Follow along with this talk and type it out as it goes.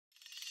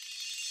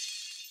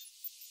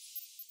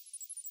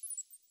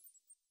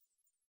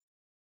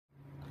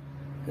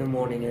Good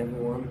morning,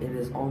 everyone. It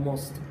is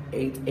almost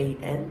 8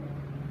 a.m.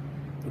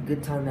 A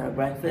good time to have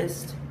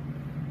breakfast.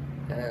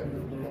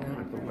 And we're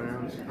gonna go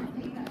around.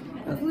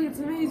 Hopefully, it's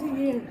amazing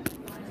here.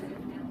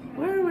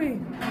 Where are we?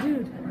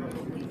 Dude.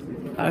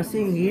 Are you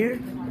seeing here?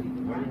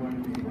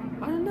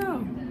 I don't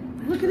know.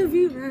 Look at the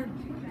view, man.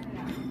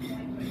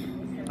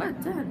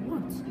 What, Dad?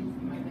 What?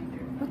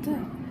 What,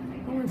 Dad?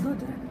 Oh my God,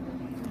 Dad.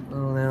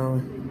 Oh, no.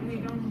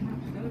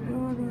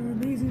 Oh, an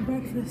amazing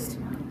breakfast.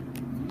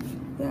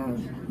 Yeah.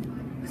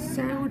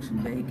 Sandwich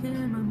and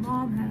bacon. My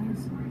mom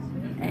has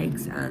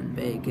eggs and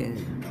bacon.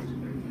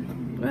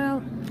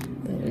 Well,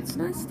 it's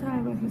nice to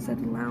have breakfast at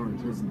the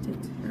lounge, isn't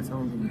it? That's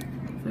only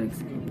for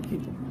excellent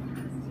people.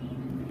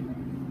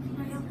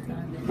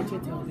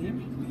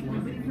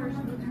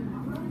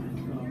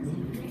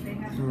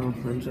 Oh,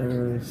 I'm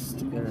just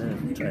gonna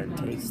try to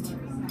taste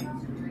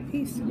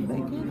piece of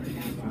bacon.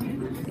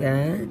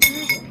 Yeah.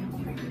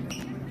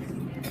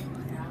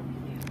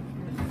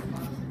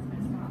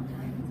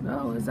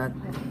 Oh, is that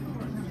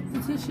the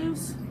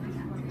tissues?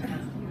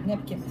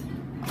 Napkin.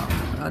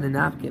 Oh, the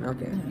napkin,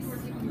 okay. Yes.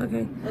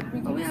 Okay. Let me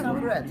give you some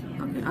bread.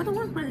 Okay, I don't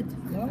want bread.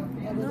 No?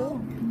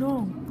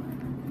 No.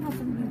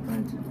 Nothing with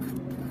bread.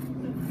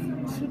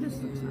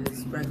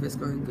 Is breakfast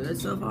going good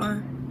so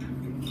far?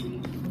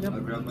 Yep.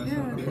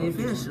 Yeah. You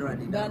finished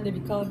already? Ben de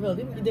bir kahve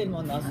alayım, gidelim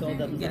ondan sonra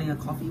odamıza. Getting a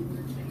coffee?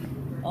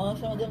 Ondan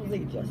sonra odamıza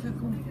gideceğiz. Okay,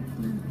 cool.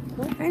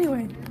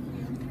 Anyway.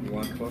 You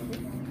want coffee?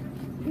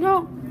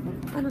 No,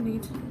 I don't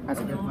need. I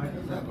don't know.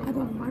 I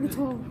don't mind at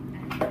all.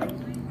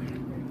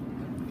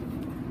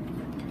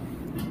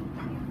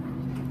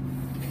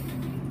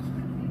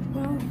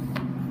 Well,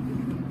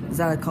 is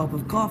that a cup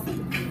of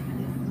coffee?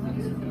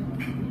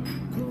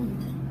 Cool.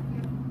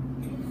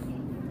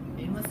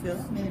 Elma suyu,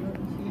 meyve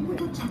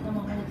suyu.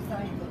 Tamam,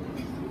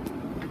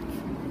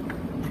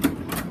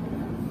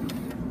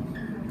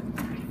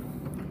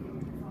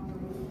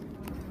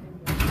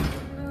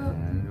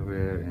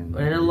 And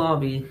We're in the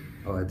lobby.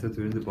 Oh, I thought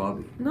we were in the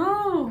lobby.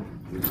 No!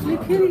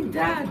 You're kidding,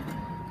 Dad!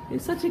 You're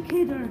such a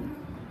kidder.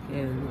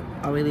 And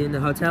are we in the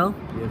hotel?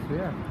 Yes, we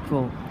are.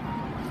 Cool.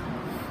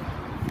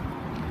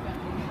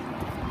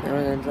 Now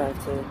we're gonna drive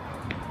to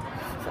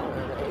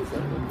somewhere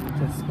amazing.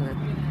 Just gonna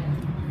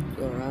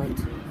go around.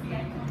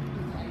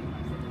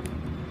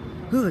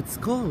 Ooh, it's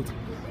cold.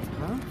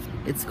 Huh?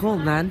 It's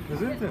cold, man.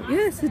 Isn't it?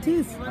 Yes, it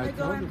is. You want to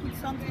go and put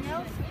something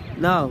else?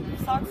 No.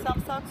 Socks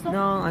on?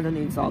 No, I don't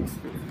need socks.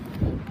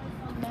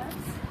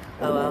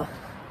 Oh well.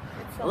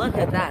 Look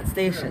at that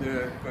station.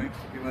 They're going to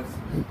give us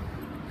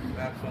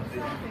maps on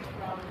the...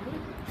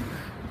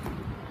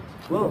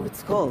 Whoa,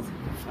 it's cold.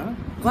 Huh?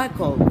 Quite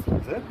cold.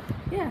 Is it?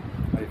 Yeah.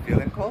 Are you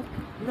feeling cold?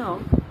 No.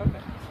 Okay.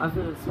 I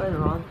feel a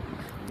sweater on.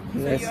 So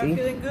you are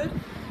feeling good?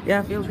 Yeah,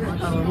 I feel good.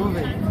 I'm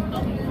moving.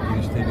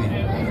 Girişte bir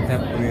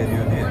temp buraya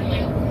diyor diye.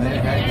 Bunları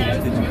her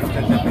girişte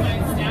çıkışta tepe.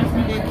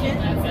 Peki.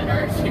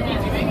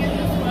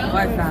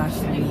 Quite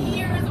fast.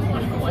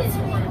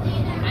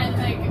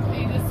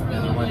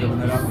 Normalde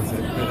bunları almasa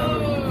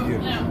beraber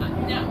gidiyoruz.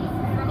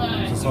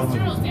 Hiç sormadım.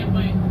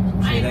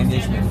 Şeyden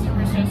geçmedim.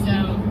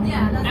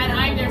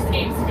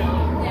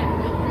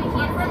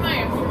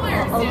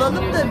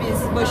 Alalım da biz,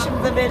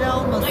 başımıza bela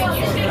olmasın.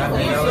 Ben de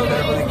yavaş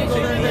arabada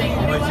gidecektim.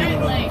 Amacı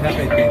bunu tep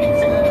etmedim.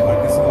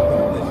 Arkasını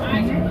okudum da.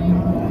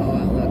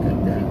 Oh, look at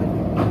that.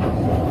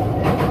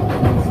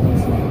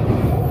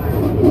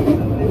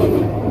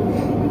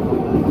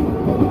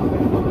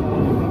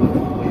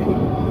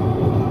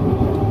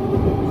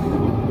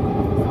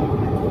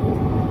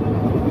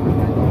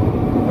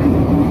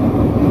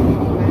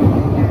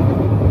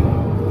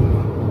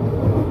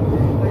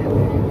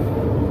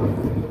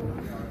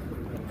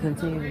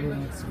 Continue to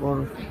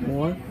explore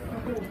more.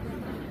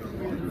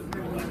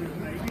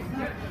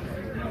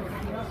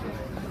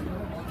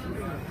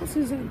 This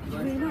is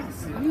very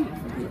nice.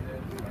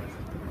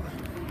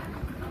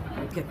 I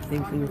kept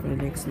thinking for the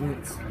next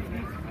minutes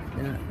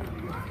that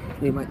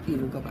we might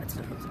even go back to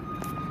the hotel.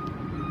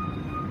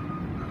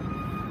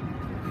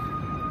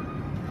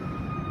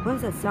 What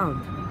is that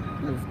sound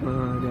that's going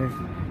on there?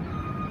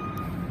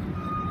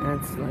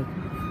 That's like,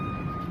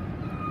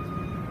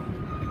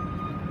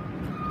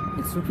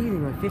 it's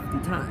repeating like 50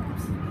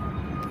 times.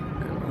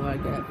 I don't know what I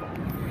get.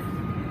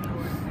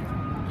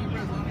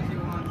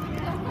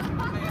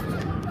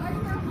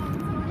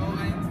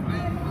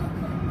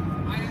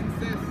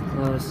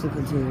 We're still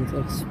continuing to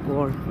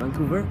explore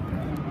Vancouver.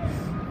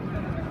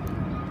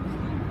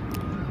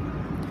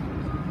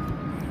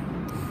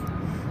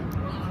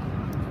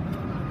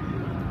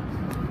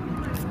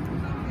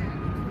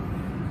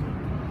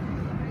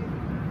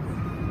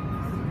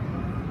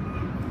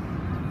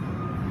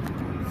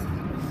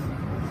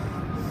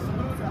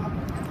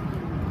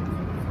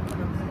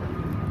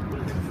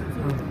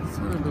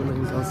 Some of the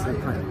buildings also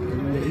quite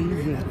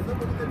amazing.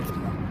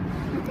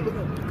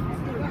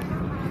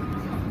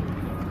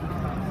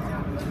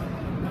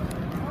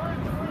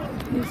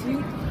 You see? I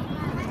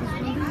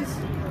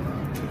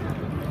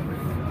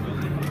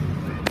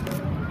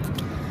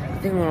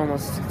think we're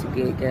almost to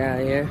get out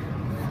of here.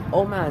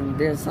 Oh man,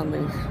 there's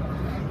something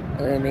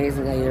really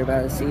amazing that you're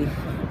about to see.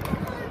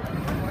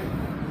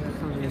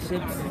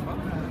 spaceships.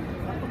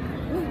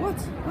 Wait, what?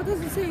 What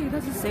does it say? It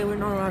doesn't say we're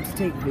not allowed to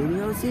take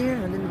videos here?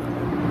 And then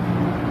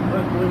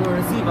we're on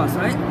a sea bus,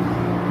 right?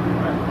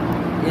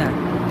 Yeah.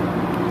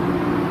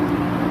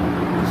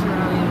 I'm not sure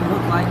how it even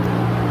look like.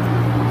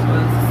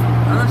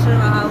 I'm not sure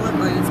how it look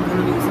like. It's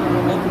gonna be sort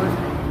of awkward.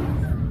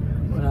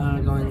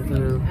 We're going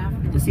through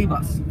the sea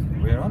bus.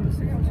 We're on the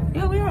sea bus.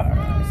 Yeah, we are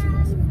on the sea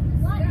bus.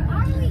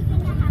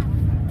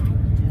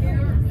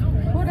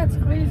 Oh, that's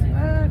crazy.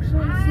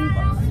 Actually, a sea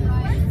bus.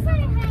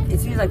 It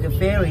seems like a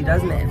ferry,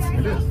 doesn't it?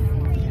 It is.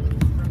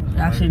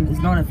 Actually, it's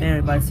not a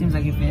ferry, but it seems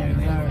like a ferry.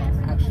 We are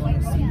actually on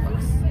a sea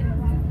bus.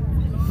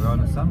 We're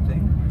on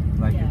something,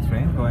 like a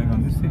train going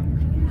on the sea.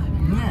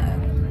 Yeah.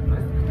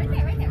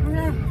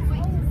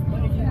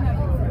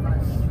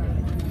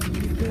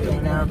 Okay,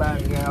 now about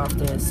to get off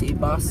the sea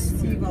bus.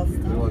 We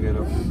will get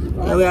off.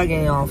 Yeah, we are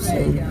getting off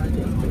soon.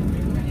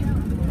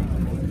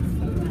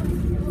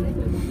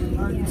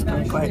 It's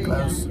getting quite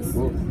close.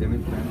 Whoa, damn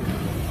it.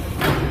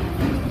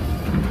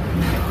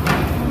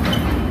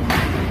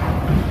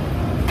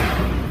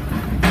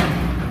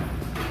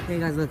 Hey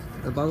guys, look,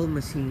 the bubble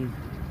machine.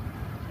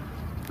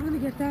 I'm gonna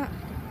get that.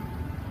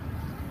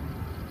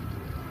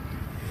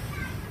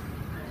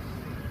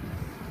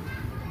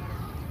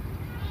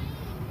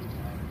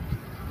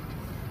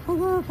 I'm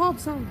gonna pop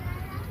some.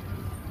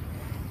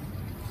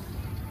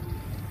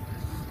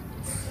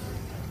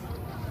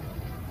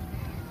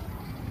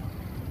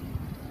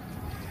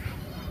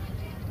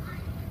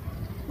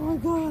 Oh my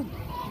god,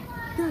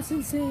 that's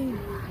insane.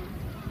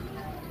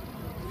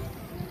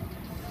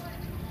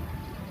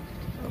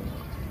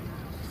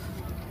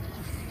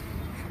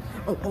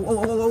 Oh. Oh,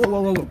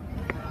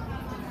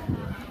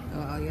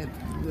 yeah,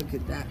 look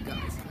at that,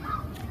 guys.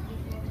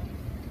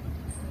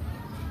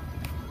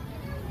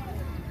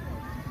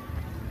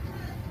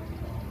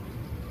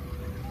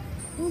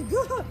 Oh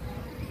god!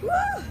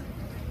 Ah!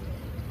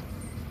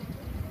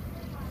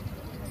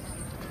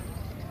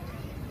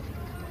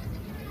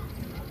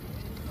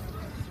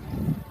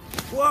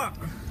 What?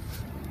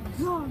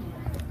 God.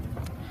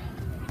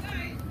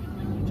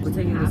 We're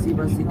taking the sea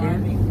bus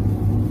again.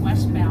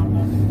 Westbound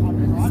on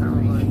the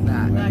Something like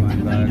that. Back to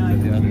the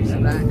other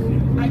side.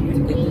 Back to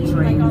get the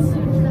trains to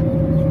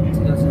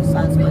go to the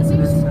science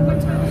residence and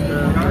hotels.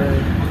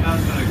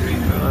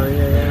 Oh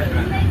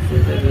yeah. See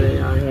if they're doing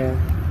it out here.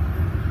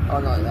 Oh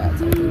no,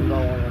 that's like we'll go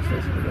on our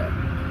station again.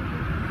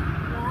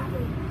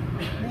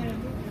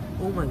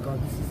 Oh my god,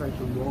 this is like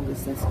the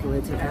longest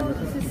escalator ever.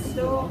 This is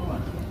so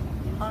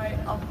high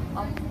up.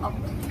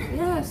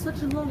 Yeah, it's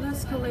such a long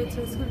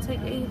escalator. It's gonna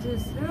take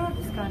ages. There are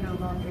this kind of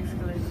long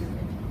escalator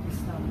in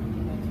some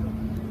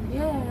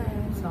Yeah.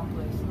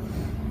 places.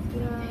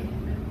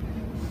 Yeah.